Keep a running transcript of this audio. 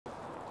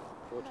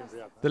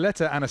The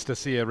letter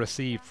Anastasia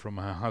received from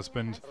her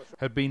husband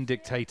had been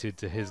dictated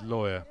to his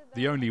lawyer,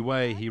 the only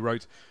way, he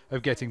wrote,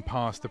 of getting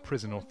past the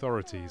prison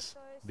authorities.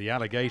 The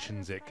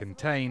allegations it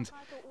contained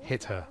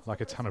hit her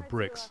like a ton of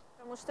bricks.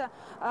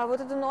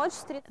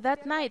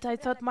 That night I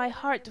thought my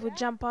heart would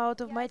jump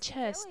out of my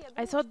chest.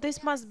 I thought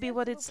this must be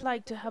what it's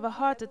like to have a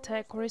heart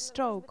attack or a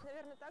stroke.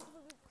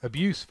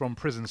 Abuse from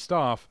prison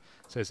staff,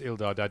 says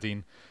Ildar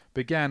Dadin,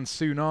 began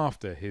soon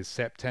after his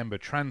September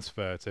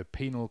transfer to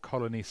Penal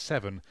Colony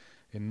 7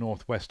 in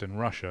northwestern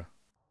Russia.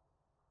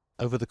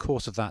 Over the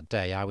course of that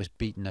day I was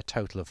beaten a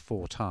total of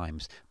 4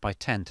 times by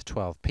 10 to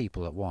 12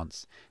 people at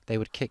once. They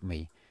would kick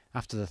me.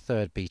 After the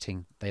third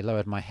beating, they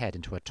lowered my head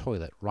into a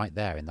toilet right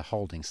there in the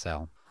holding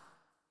cell.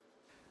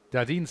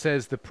 Dadin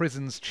says the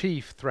prison's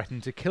chief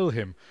threatened to kill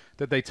him,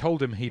 that they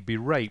told him he'd be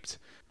raped,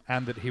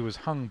 and that he was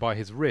hung by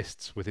his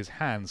wrists with his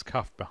hands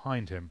cuffed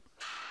behind him.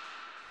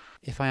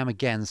 If I am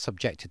again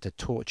subjected to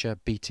torture,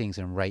 beatings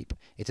and rape,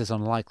 it is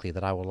unlikely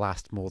that I will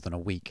last more than a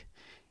week.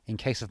 In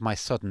case of my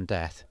sudden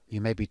death, you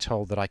may be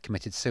told that I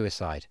committed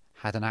suicide,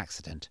 had an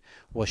accident,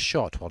 was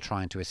shot while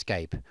trying to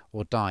escape,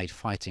 or died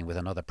fighting with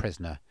another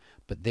prisoner.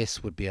 But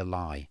this would be a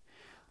lie.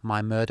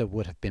 My murder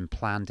would have been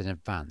planned in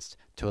advance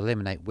to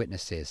eliminate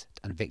witnesses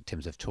and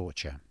victims of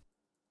torture.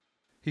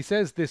 He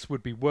says this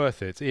would be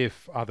worth it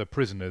if other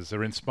prisoners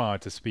are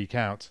inspired to speak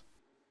out.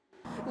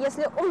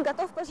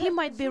 He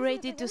might be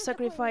ready to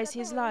sacrifice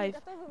his life,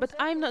 but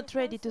I'm not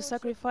ready to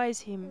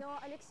sacrifice him.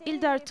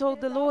 Ildar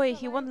told the lawyer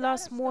he won't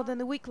last more than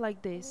a week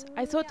like this.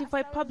 I thought if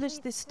I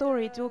published this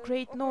story it will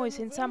create noise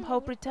and somehow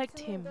protect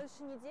him.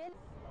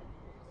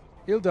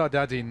 Ildar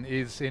Dadin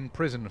is in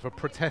prison for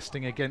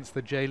protesting against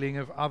the jailing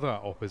of other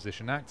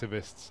opposition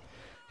activists.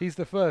 He's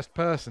the first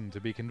person to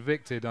be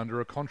convicted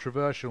under a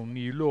controversial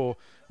new law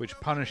which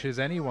punishes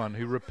anyone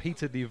who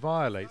repeatedly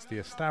violates the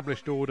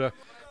established order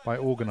by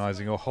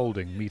organising or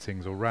holding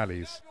meetings or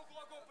rallies.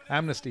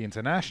 Amnesty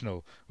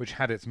International, which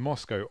had its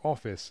Moscow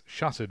office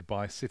shuttered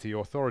by city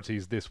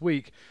authorities this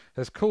week,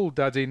 has called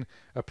Dadin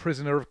a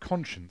prisoner of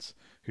conscience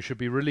who should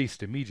be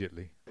released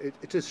immediately.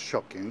 It is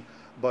shocking,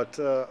 but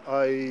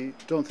I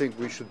don't think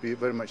we should be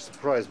very much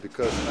surprised,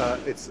 because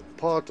it's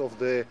part of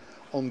the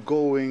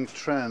ongoing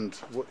trend.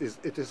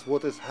 It is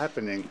what is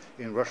happening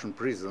in Russian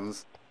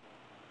prisons.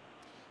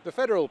 The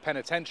Federal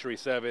Penitentiary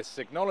Service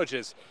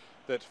acknowledges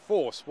that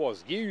force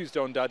was used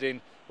on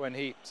Dadin when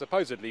he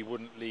supposedly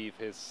wouldn't leave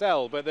his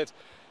cell, but that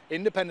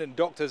independent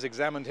doctors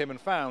examined him and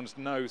found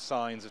no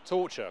signs of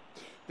torture.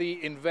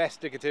 The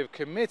investigative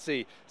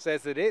committee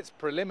says that its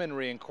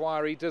preliminary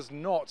inquiry does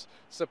not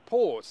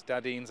support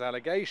Dadin's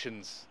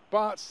allegations.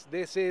 But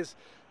this is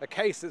a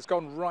case that's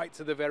gone right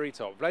to the very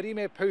top.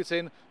 Vladimir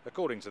Putin,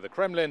 according to the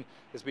Kremlin,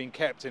 has been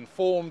kept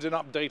informed and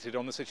updated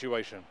on the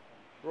situation.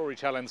 Rory,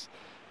 Challands,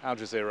 Al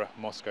Jazeera,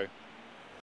 Moscow.